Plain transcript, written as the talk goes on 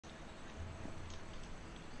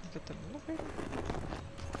that an elevator?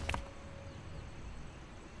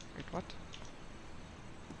 Wait, what?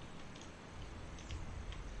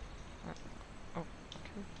 Oh,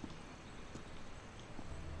 okay.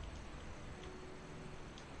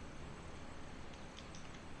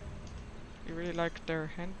 You really like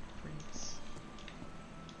their handprints.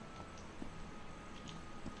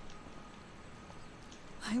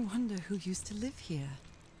 I wonder who used to live here.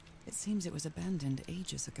 It seems it was abandoned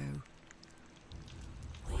ages ago.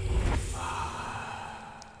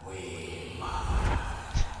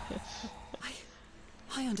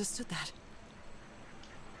 I understood that.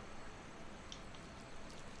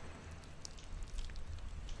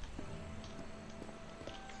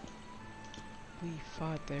 We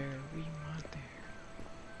father, we mother.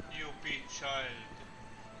 You be child.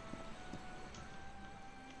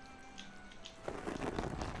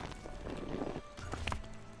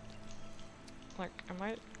 Like, am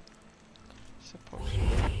I supposed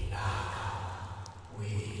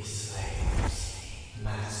We slaves,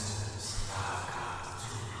 masters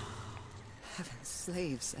Heavens,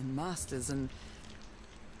 slaves and masters and...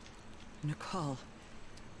 Nicole.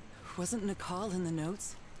 Wasn't Nicole in the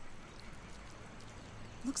notes?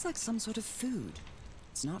 Looks like some sort of food.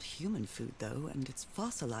 It's not human food, though, and it's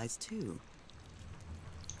fossilized, too.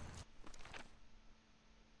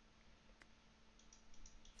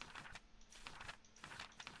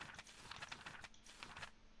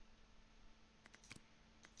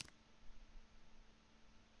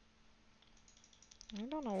 I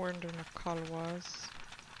don't know where the Nakal was.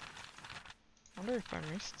 I wonder if I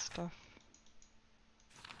missed stuff.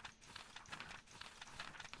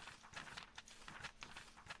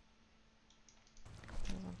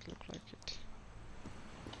 Doesn't look like it.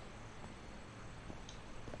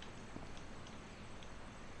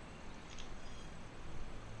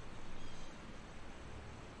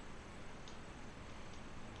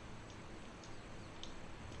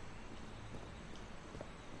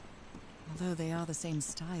 Although they are the same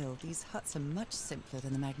style, these huts are much simpler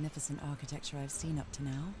than the magnificent architecture I've seen up to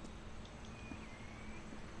now.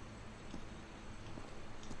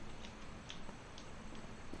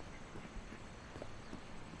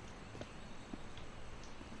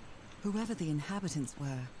 Whoever the inhabitants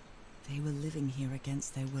were, they were living here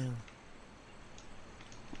against their will.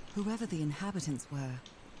 Whoever the inhabitants were,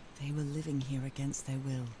 they were living here against their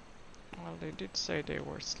will. Well, they did say they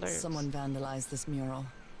were slaves. Someone vandalized this mural.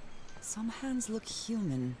 Some hands look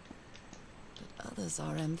human, but others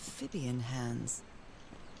are amphibian hands.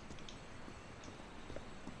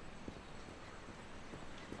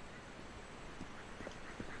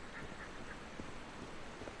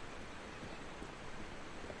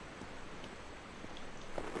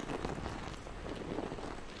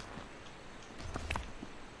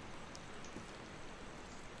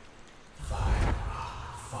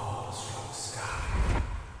 falls from the sky,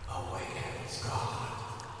 awakens God,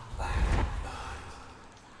 black blood.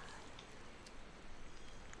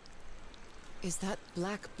 Is that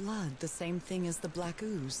black blood the same thing as the black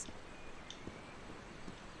ooze?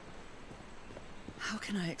 How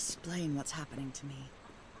can I explain what's happening to me?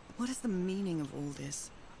 What is the meaning of all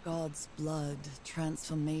this? God's blood,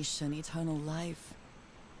 transformation, eternal life.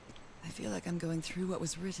 I feel like I'm going through what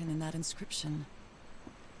was written in that inscription.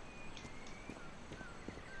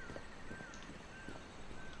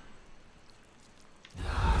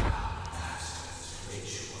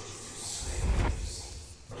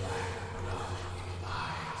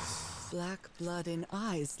 Black blood in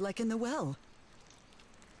eyes, like in the well.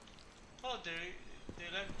 Oh, they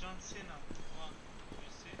like John Cena. One, you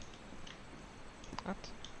see? What?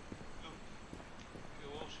 Look, you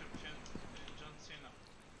worship John Cena.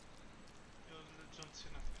 You're the John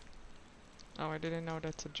Cena fan. Oh, I didn't know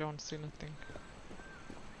that's a John Cena thing.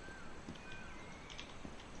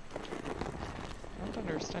 I don't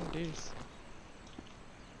understand these.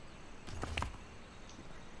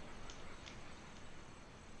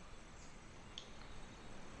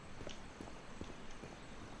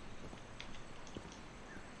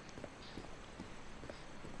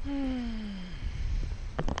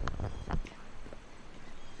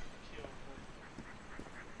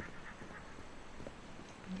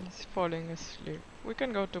 He's falling asleep. We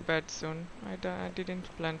can go to bed soon. I didn't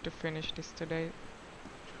plan to finish this today.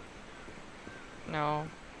 No.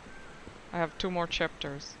 I have 2 more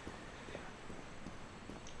chapters.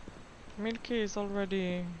 Milky is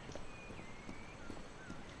already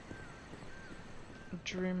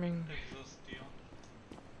dreaming. Exhaustion.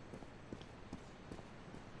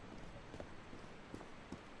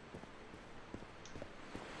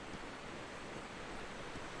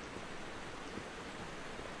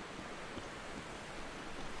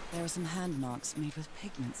 There are some hand marks made with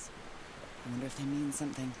pigments. I wonder if they mean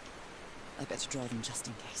something. I better draw them just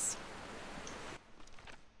in case.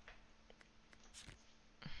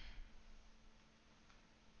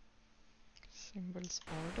 Symbols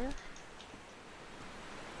order.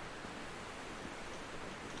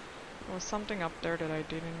 There was something up there that I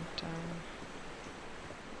didn't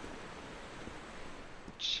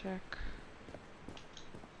check.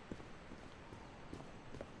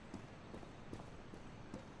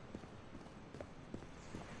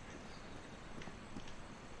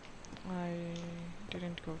 I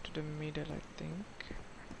didn't go to the middle, I think.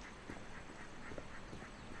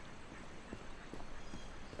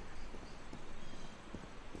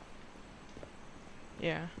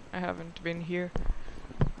 Yeah, I haven't been here.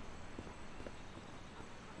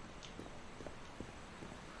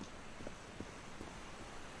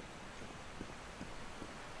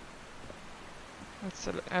 That's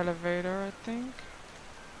an elevator, I think.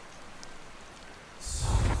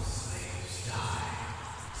 Some slaves die.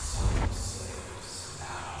 Some slaves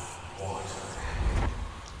now water.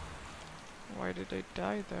 Why did they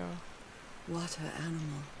die though? Water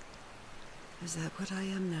animal. Is that what I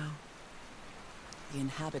am now? The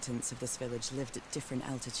inhabitants of this village lived at different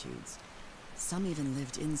altitudes. Some even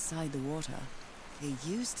lived inside the water. They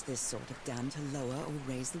used this sort of dam to lower or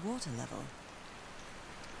raise the water level.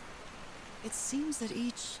 It seems that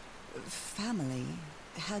each family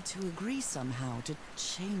had to agree somehow to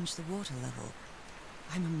change the water level.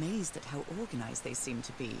 I'm amazed at how organized they seem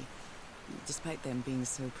to be, despite them being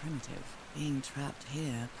so primitive. Being trapped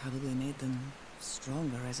here probably made them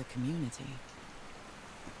stronger as a community.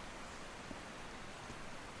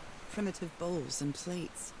 Primitive bowls and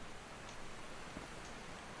plates.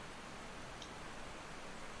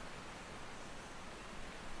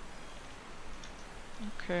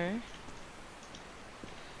 Okay.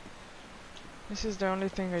 This is the only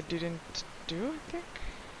thing I didn't do, I think.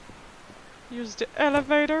 Use the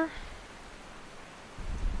elevator.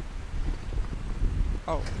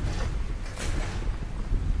 Oh.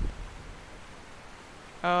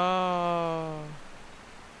 Oh.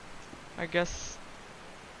 I guess.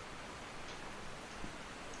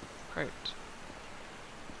 Great.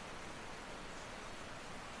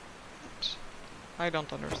 I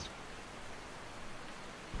don't understand.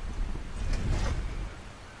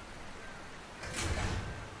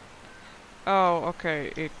 Oh,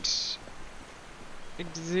 okay, it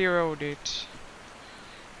zeroed it.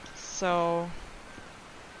 So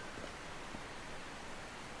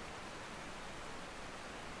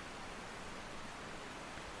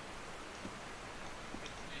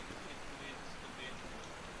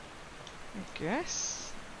I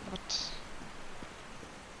guess, but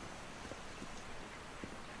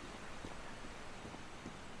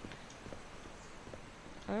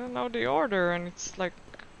I don't know the order, and it's like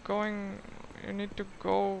going. You need to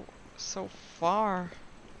go so far. Right,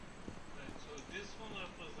 so this one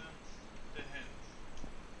represents the hands.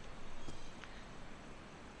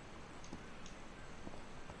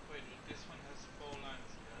 Wait, this one has 4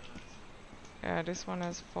 lines. Yeah, let's see. Yeah, this one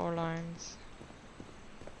has 4 lines.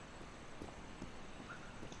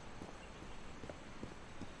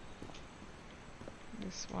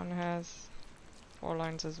 This one has 4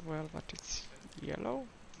 lines as well, but it's yellow.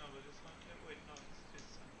 No, but this one. Wait, no, it's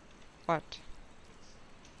this one. What?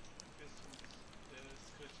 This one's the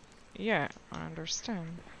switches. Yeah, I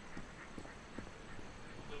understand.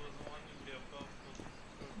 There was one in the above for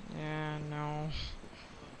this. Yeah, no.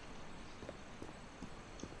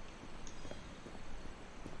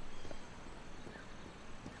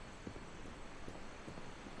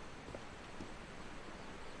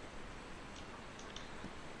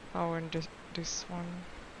 Oh, and this one.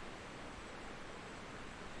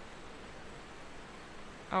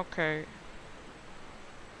 Okay.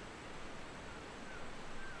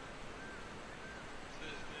 So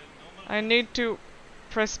is the normal I need to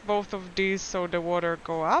press both of these so the water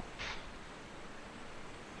go up.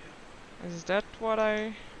 Is that what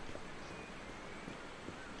I...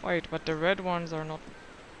 Wait, but the red ones are not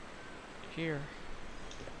here.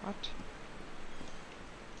 What?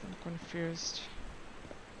 I'm confused.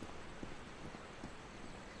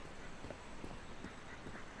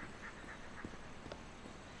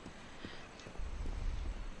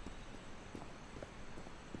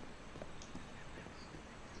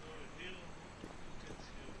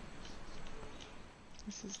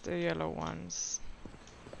 This is the yellow ones.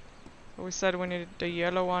 So we said we needed the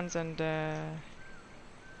yellow ones and the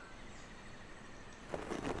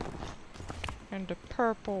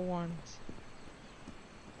purple ones.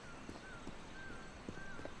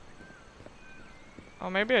 Oh,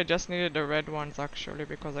 maybe I just needed the red ones actually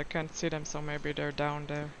because I can't see them, so maybe they're down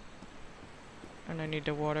there. And I need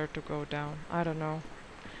the water to go down. I don't know.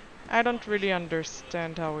 I don't really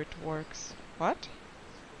understand how it works. What?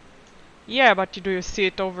 Yeah, but do you see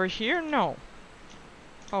it over here? No.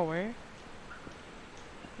 Oh, wait.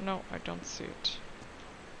 No, I don't see it.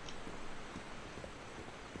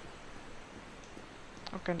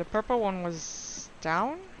 Okay, the purple one was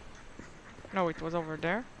down? No, it was over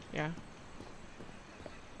there. Yeah.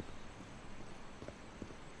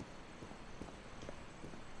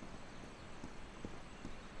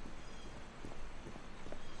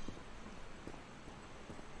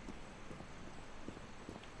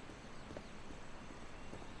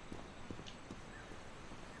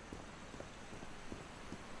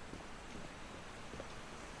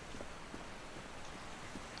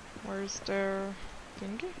 Where's their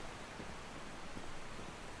thingy?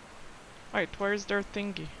 Wait, where's their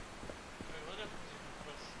thingy? Wait, what happened if you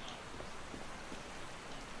press now?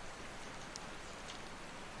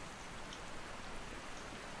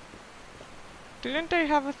 Didn't they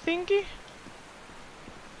have a thingy?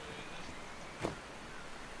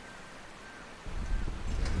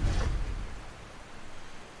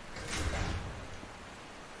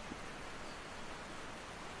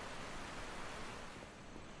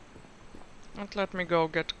 Don't let me go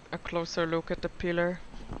get a closer look at the pillar.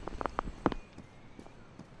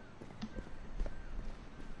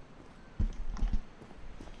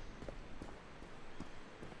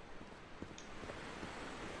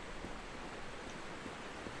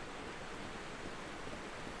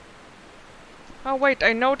 Oh wait,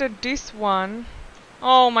 I noted this one.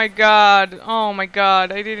 Oh my god,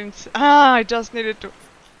 I didn't I just needed to...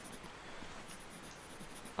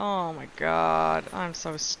 Oh my god, I'm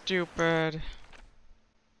so stupid.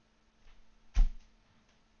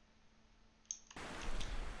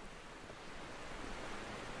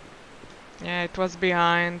 Yeah, it was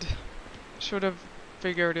behind. Should have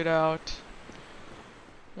figured it out.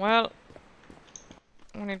 Well,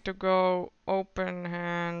 we need to go open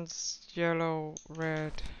hands, yellow,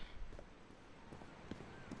 red.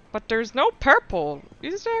 But there's no purple,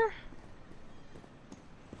 is there?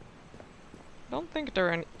 Don't think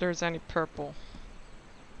there's any purple.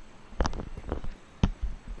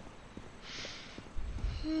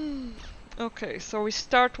 Okay, so we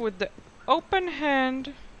start with the open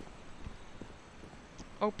hand.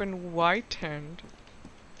 Open white hand.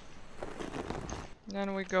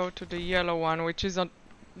 Then we go to the yellow one, which is on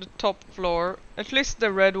the top floor. At least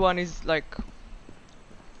the red one is like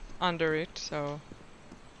under it, so...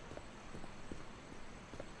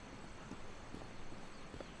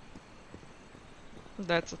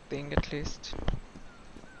 That's a thing, at least.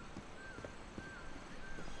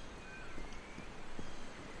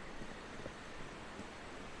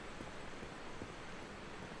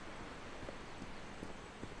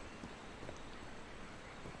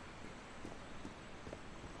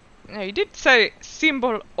 Yeah, he did say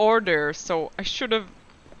symbol order, so I should have...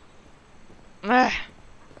 I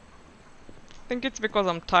think it's because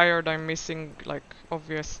I'm tired, I'm missing, like,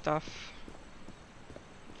 obvious stuff.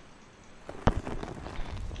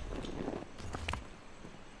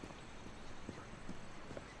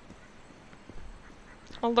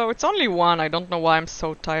 Although it's only one, I don't know why I'm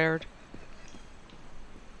so tired.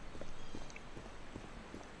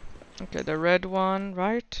 Okay, the red one,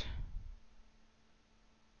 right?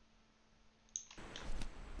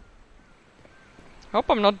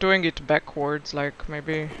 Hope I'm not doing it backwards, like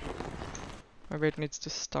maybe it needs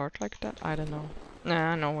to start like that, I don't know.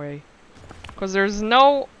 Nah, no way. Cause there's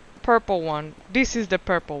no purple one. This is the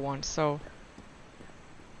purple one, so...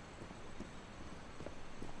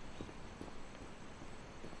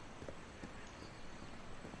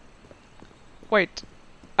 Wait,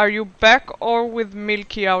 are you back or with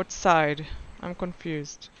Milky outside? I'm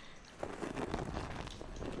confused.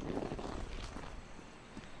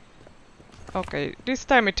 Okay, this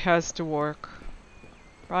time it has to work.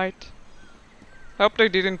 Right? Hope they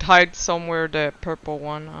didn't hide somewhere the purple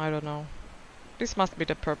one, I don't know. This must be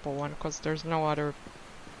the purple one, cause there's no other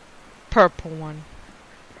purple one.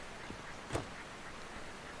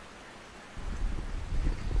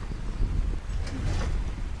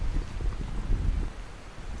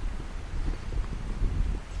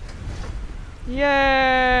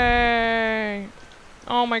 Yay!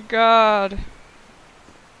 Oh my god!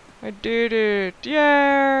 I did it!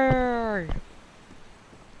 Yay!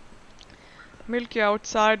 Milky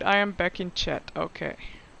outside, I am back in chat. Okay.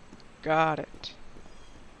 Got it.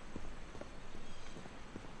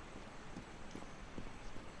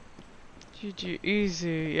 GG,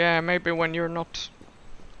 easy. Yeah, maybe when you're not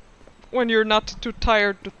too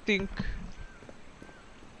tired to think.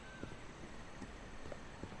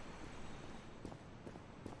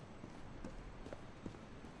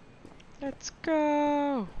 Let's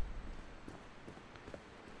go.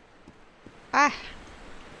 Ah.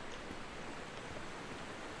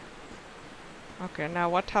 Okay, now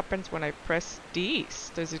what happens when I press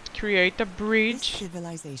these? Does it create a This bridge?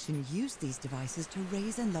 civilization used these devices to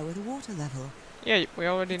raise and lower the water level. Yeah, we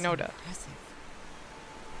already It's know that. impressive.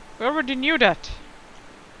 We already knew that.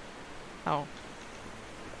 Oh.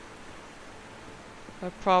 I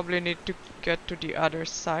probably need to get to the other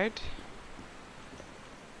side.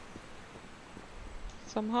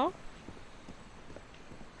 Somehow?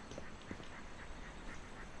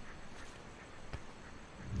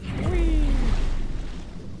 Whee!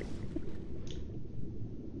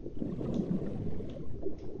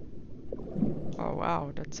 Oh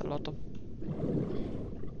wow, that's a lot of...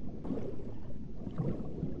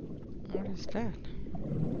 What is that?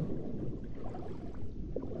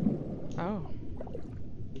 Oh.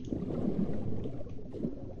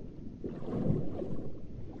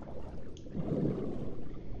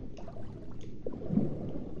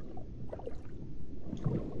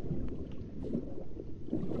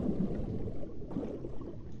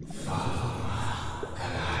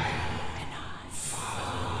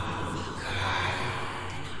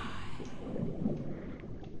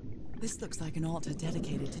 This looks like an altar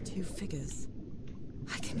dedicated to two figures.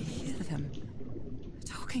 I can hear them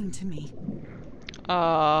talking to me.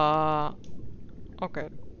 Okay.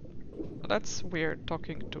 That's weird,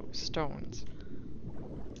 talking to stones.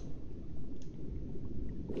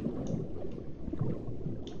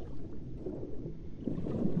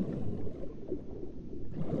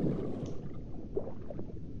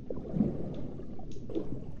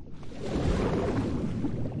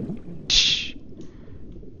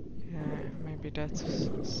 Yeah, maybe that's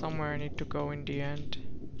somewhere I need to go in the end.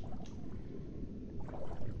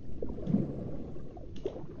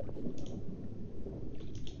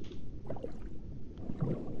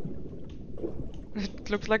 It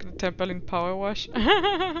looks like the temple in Power Wash.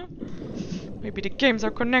 Maybe the games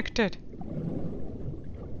are connected.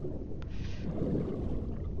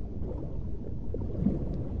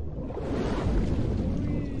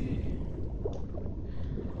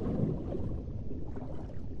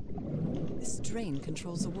 This drain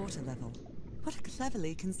controls the water level. What a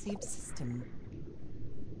cleverly conceived system.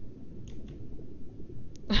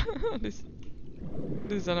 this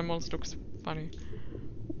These animals looks funny.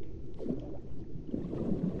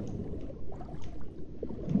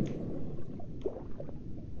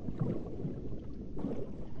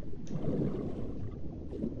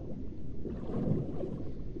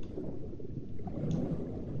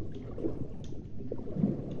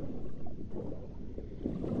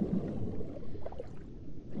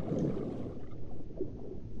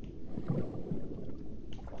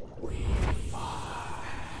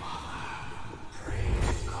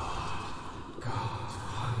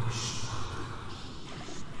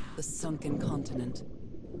 The sunken continent.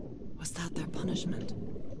 Was that their punishment?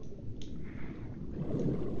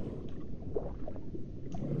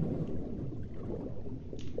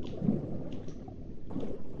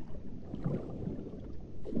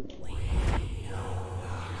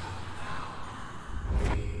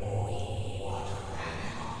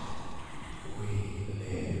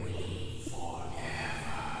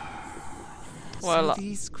 Well, So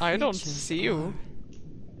these I don't creatures see you.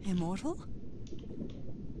 are immortal?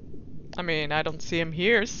 I mean, I don't see him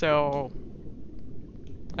here, so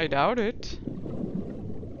I doubt it.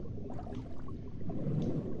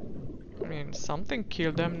 I mean, something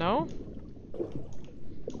killed them, no?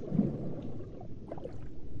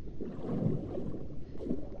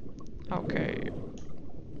 Okay.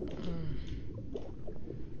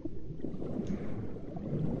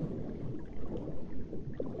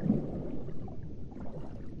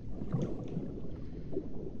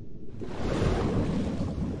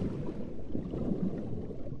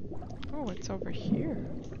 Oh, it's over here.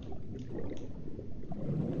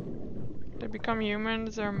 They become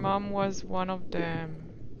humans, their mom was one of them.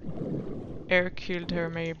 Air killed her,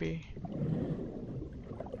 maybe.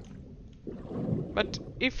 But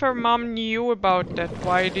if her mom knew about that,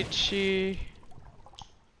 why did she...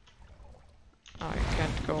 Oh, I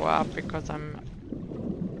can't go up because I'm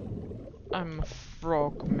a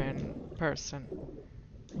frogman person.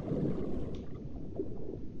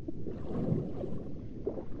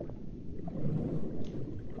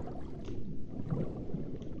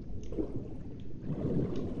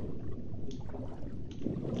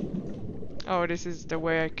 Oh, this is the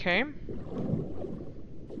way I came?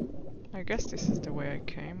 I guess this is the way I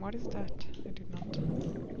came. What is that? I did not...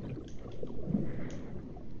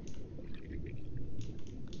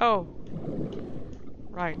 Oh!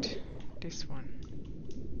 Right. This one.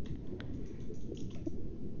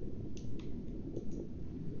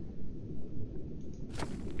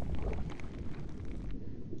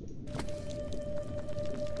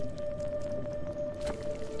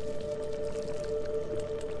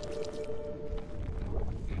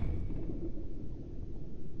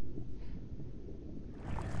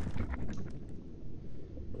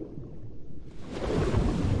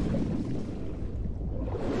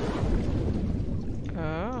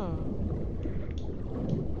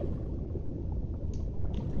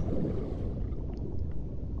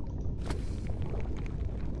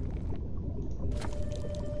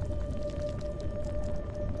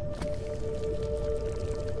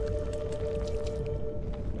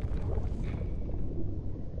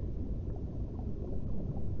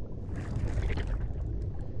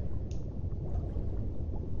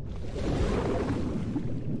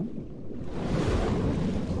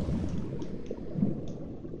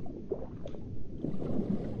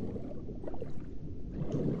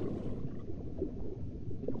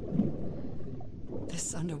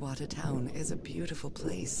 underwater town is a beautiful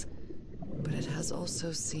place, but it has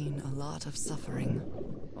also seen a lot of suffering.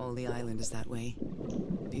 All the island is that way.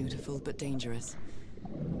 Beautiful but dangerous.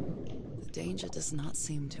 The danger does not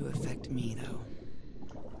seem to affect me, though.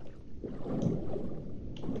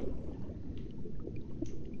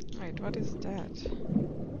 Wait, what is that?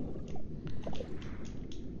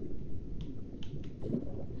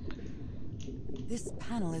 This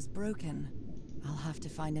panel is broken. I'll have to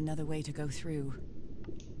find another way to go through.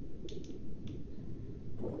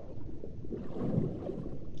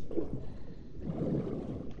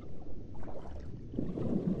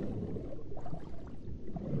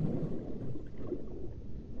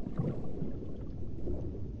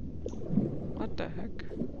 What the heck?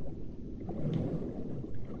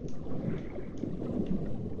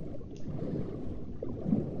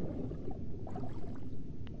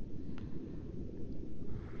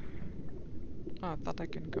 Oh, I thought I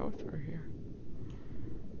can go through here.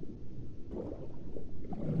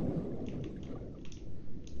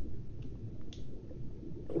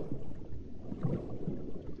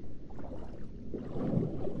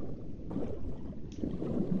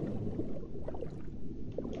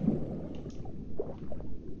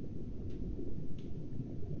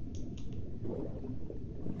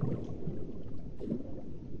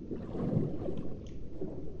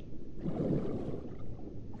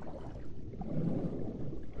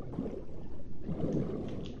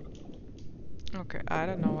 Okay, I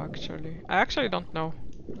don't know actually. I actually don't know.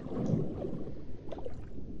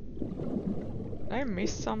 Did I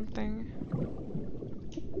miss something?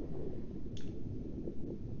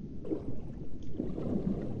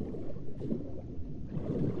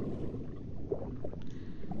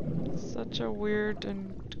 Such a weird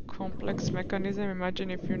and complex mechanism.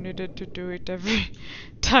 Imagine if you needed to do it every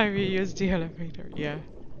time you use the elevator. Yeah.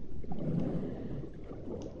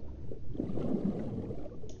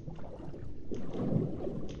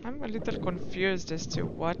 I'm a little confused as to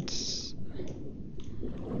what...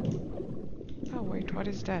 Oh wait, what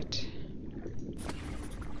is that?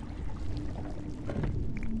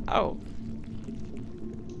 Oh.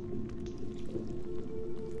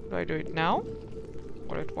 Do I do it now?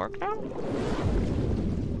 Will it work now?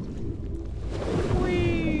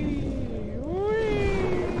 Whee!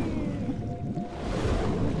 Whee!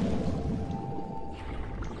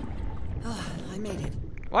 Ah, I made it.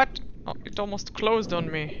 What? Oh, it almost closed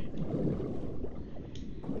on me.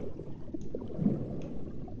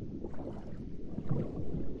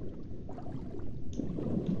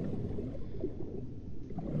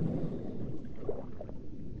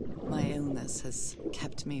 My illness has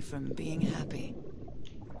kept me from being happy.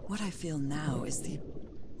 What I feel now is the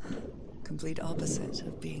complete opposite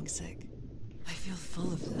of being sick. I feel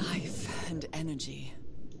full of life and energy.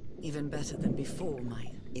 Even better than before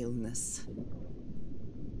my illness.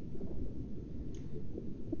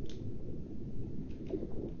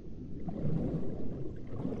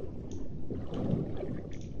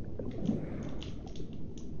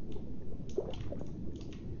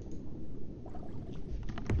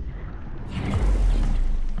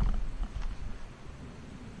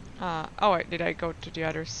 Oh wait, did I go to the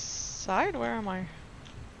other side? Where am I?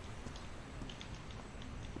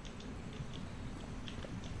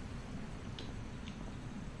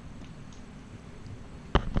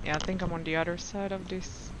 Yeah, I think I'm on the other side of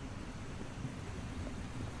this.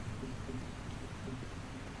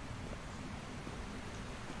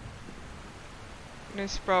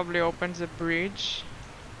 This probably opens a bridge.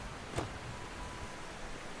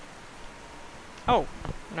 Oh,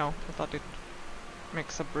 no, I thought it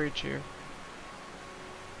makes a bridge here.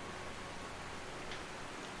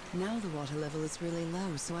 Now the water level is really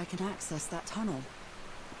low, so I can access that tunnel.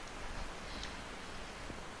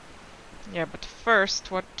 Yeah, but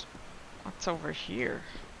first, what's over here?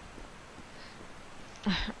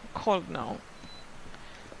 Cold now.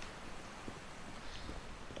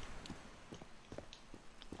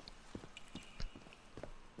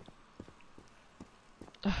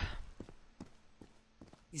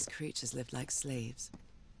 These creatures lived like slaves.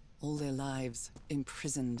 All their lives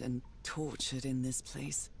imprisoned and tortured in this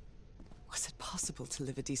place. Was it possible to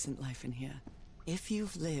live a decent life in here? If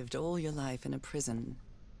you've lived all your life in a prison,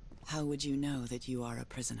 how would you know that you are a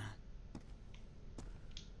prisoner?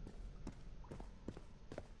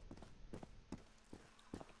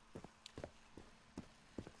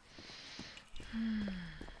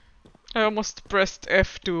 I almost pressed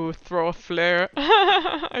F to throw a flare.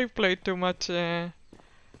 I played too much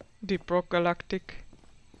Deep Rock Galactic.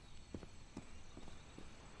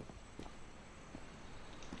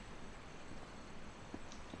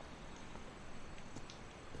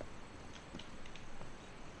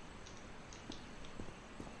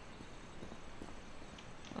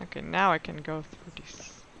 Okay, now I can go through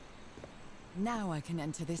this. Now I can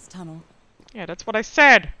enter this tunnel. Yeah, that's what I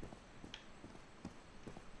said!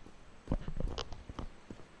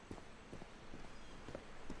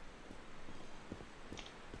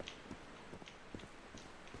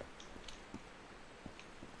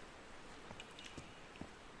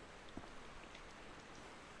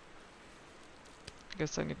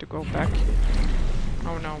 Guess I need to go back.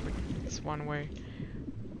 Oh no, but it's one way.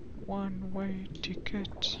 One way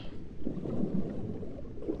ticket.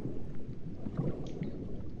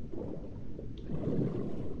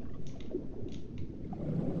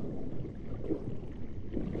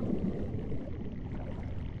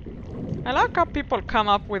 I like how people come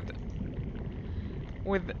up with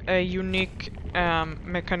a unique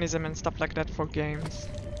mechanism and stuff like that for games.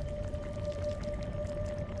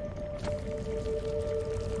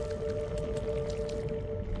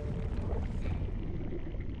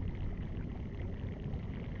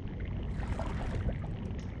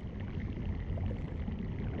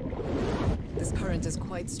 This current is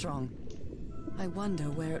quite strong. I wonder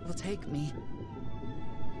where it will take me.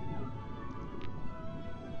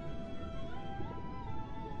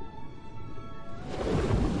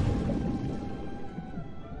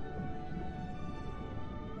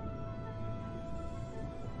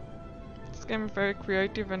 This game is very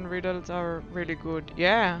creative and riddles are really good.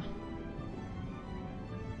 Yeah.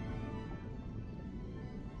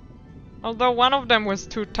 Although one of them was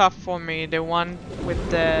too tough for me, the one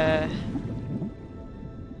with the...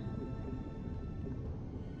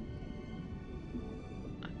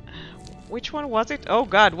 Which one was it? Oh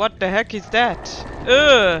god, what the heck is that?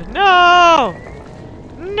 Ugh, no!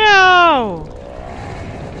 No!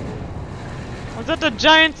 Was that a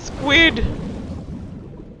giant squid?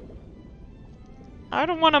 I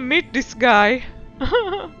don't want to meet this guy.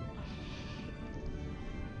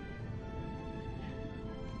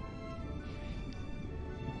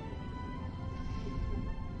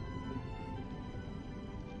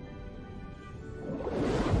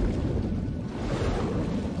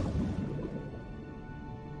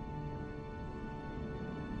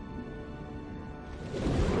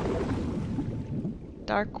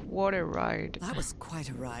 Dark water ride. That was quite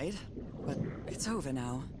a ride, but it's over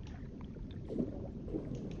now.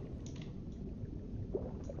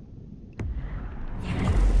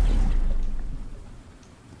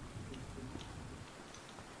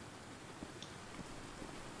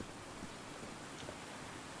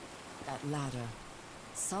 That ladder.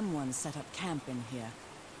 Someone set up camp in here.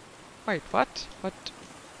 Wait, what? But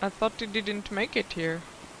I thought it didn't make it here.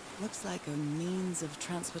 Looks like a means of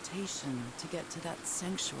transportation to get to that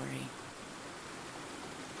sanctuary.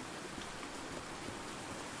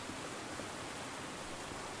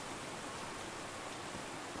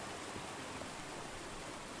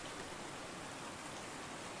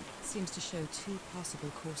 Seems to show two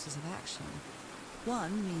possible courses of action.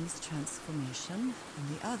 One means transformation,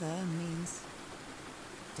 and the other means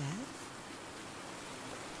death?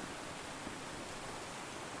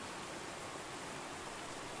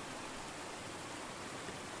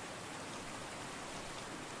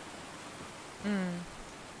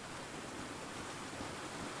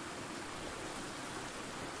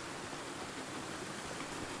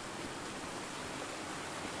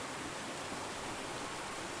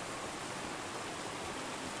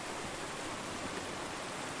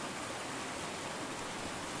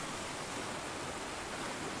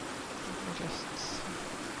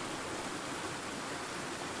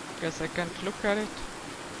 Guess I can't look at it.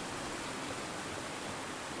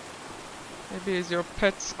 Maybe he's your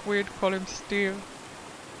pet squid, call him Steve.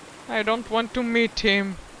 I don't want to meet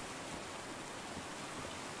him.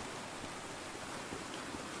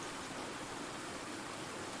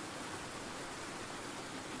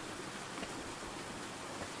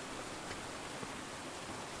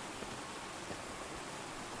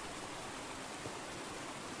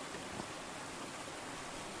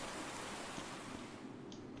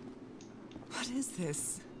 What is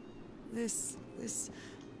this? This...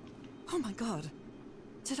 Oh my god.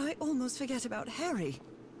 Did I almost forget about Harry?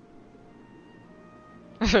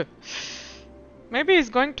 Maybe he's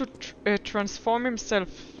going to transform himself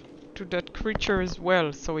to that creature as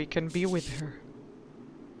well, so he can be with her.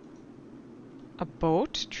 A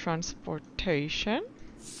boat? Transportation?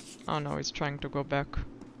 Oh no, he's trying to go back.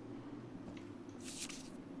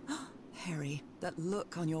 Harry, that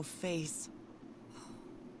look on your face.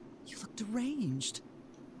 You look deranged.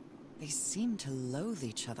 They seem to loathe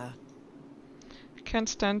each other. I can't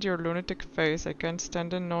stand your lunatic face. I can't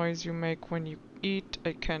stand the noise you make when you eat.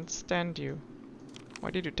 I can't stand you.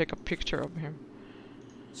 Why did you take a picture of him?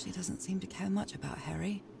 She doesn't seem to care much about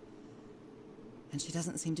Harry. And she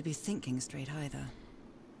doesn't seem to be thinking straight either.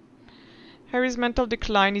 Harry's mental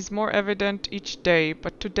decline is more evident each day,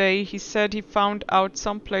 but today he said he found out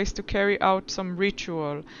some place to carry out some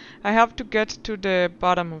ritual. I have to get to the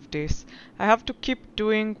bottom of this. I have to keep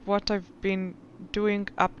doing what I've been doing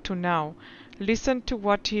up to now. Listen to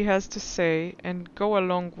what he has to say and go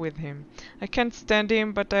along with him. I can't stand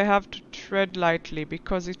him, but I have to tread lightly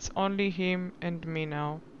because it's only him and me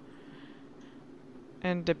now.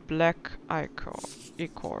 And the black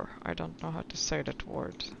ichor. I don't know how to say that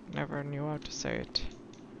word. Never knew how to say it.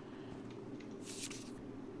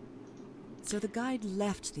 So the guide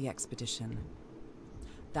left the expedition.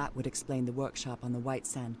 That would explain the workshop on the white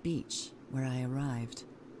sand beach, where I arrived.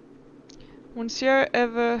 Monsieur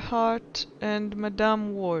Everhart and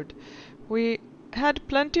Madame Ward, we had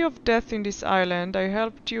plenty of death in this island. I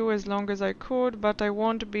helped you as long as I could, but I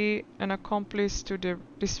won't be an accomplice to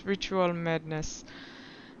this ritual madness.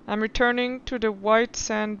 I'm returning to the white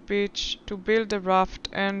sand beach to build a raft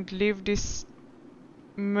and leave this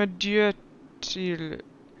Medietil.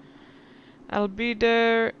 I'll be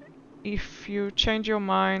there if you change your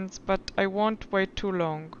minds, but I won't wait too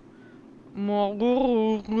long. I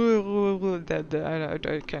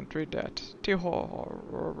can't read that.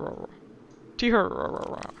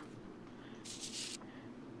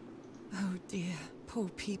 Oh dear, poor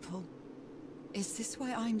people. Is this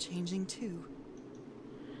why I'm changing too?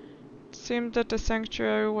 It seemed that the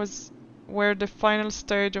sanctuary was where the final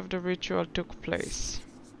stage of the ritual took place.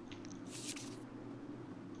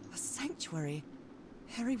 A sanctuary?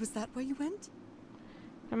 Harry, was that where you went?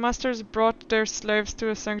 The masters brought their slaves to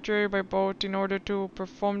a sanctuary by boat in order to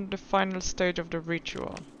perform the final stage of the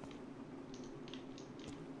ritual.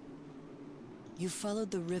 You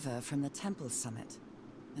followed the river from the temple summit,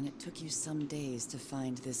 and it took you some days to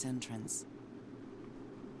find this entrance.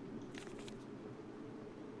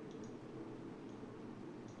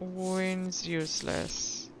 Wind's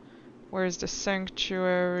useless. Where's the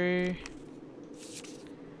sanctuary?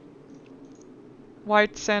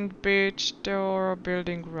 White sand beach, door,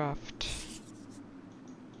 building raft.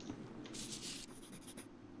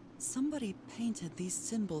 Somebody painted these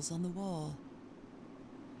symbols on the wall.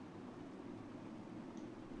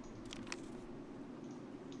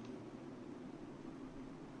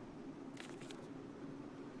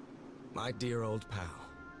 My dear old pal.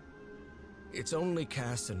 It's only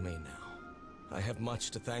Cass and me now. I have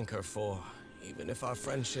much to thank her for, even if our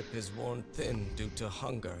friendship is worn thin due to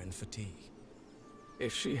hunger and fatigue.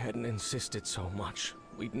 If she hadn't insisted so much,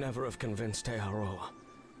 we'd never have convinced Aotearoa.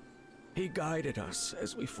 He guided us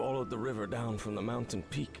as we followed the river down from the mountain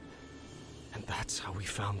peak. And that's how we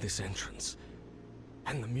found this entrance.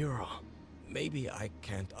 And the mural. Maybe I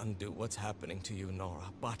can't undo what's happening to you,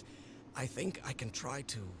 Nora, but I think I can try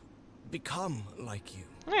to become like you.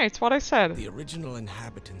 Yeah, it's what I said. The original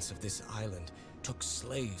inhabitants of this island took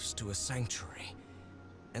slaves to a sanctuary.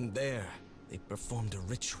 And there, they performed a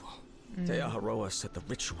ritual. Aotearoa said the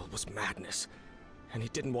ritual was madness, and he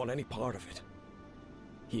didn't want any part of it.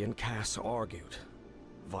 He and Cass argued,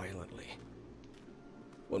 violently.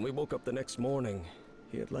 When we woke up the next morning,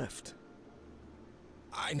 he had left.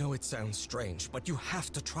 I know it sounds strange, but you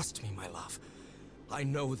have to trust me, my love. I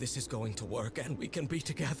know this is going to work, and we can be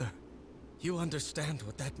together. You understand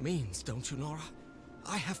what that means, don't you, Nora?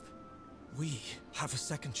 We have a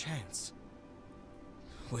second chance.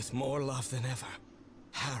 With more love than ever,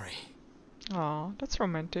 Harry. Aw, that's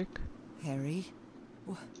romantic. Harry?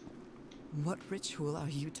 What ritual are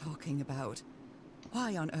you talking about?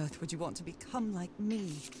 Why on earth would you want to become like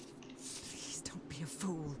me? Please don't be a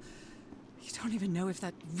fool. You don't even know if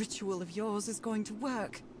that ritual of yours is going to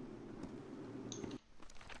work.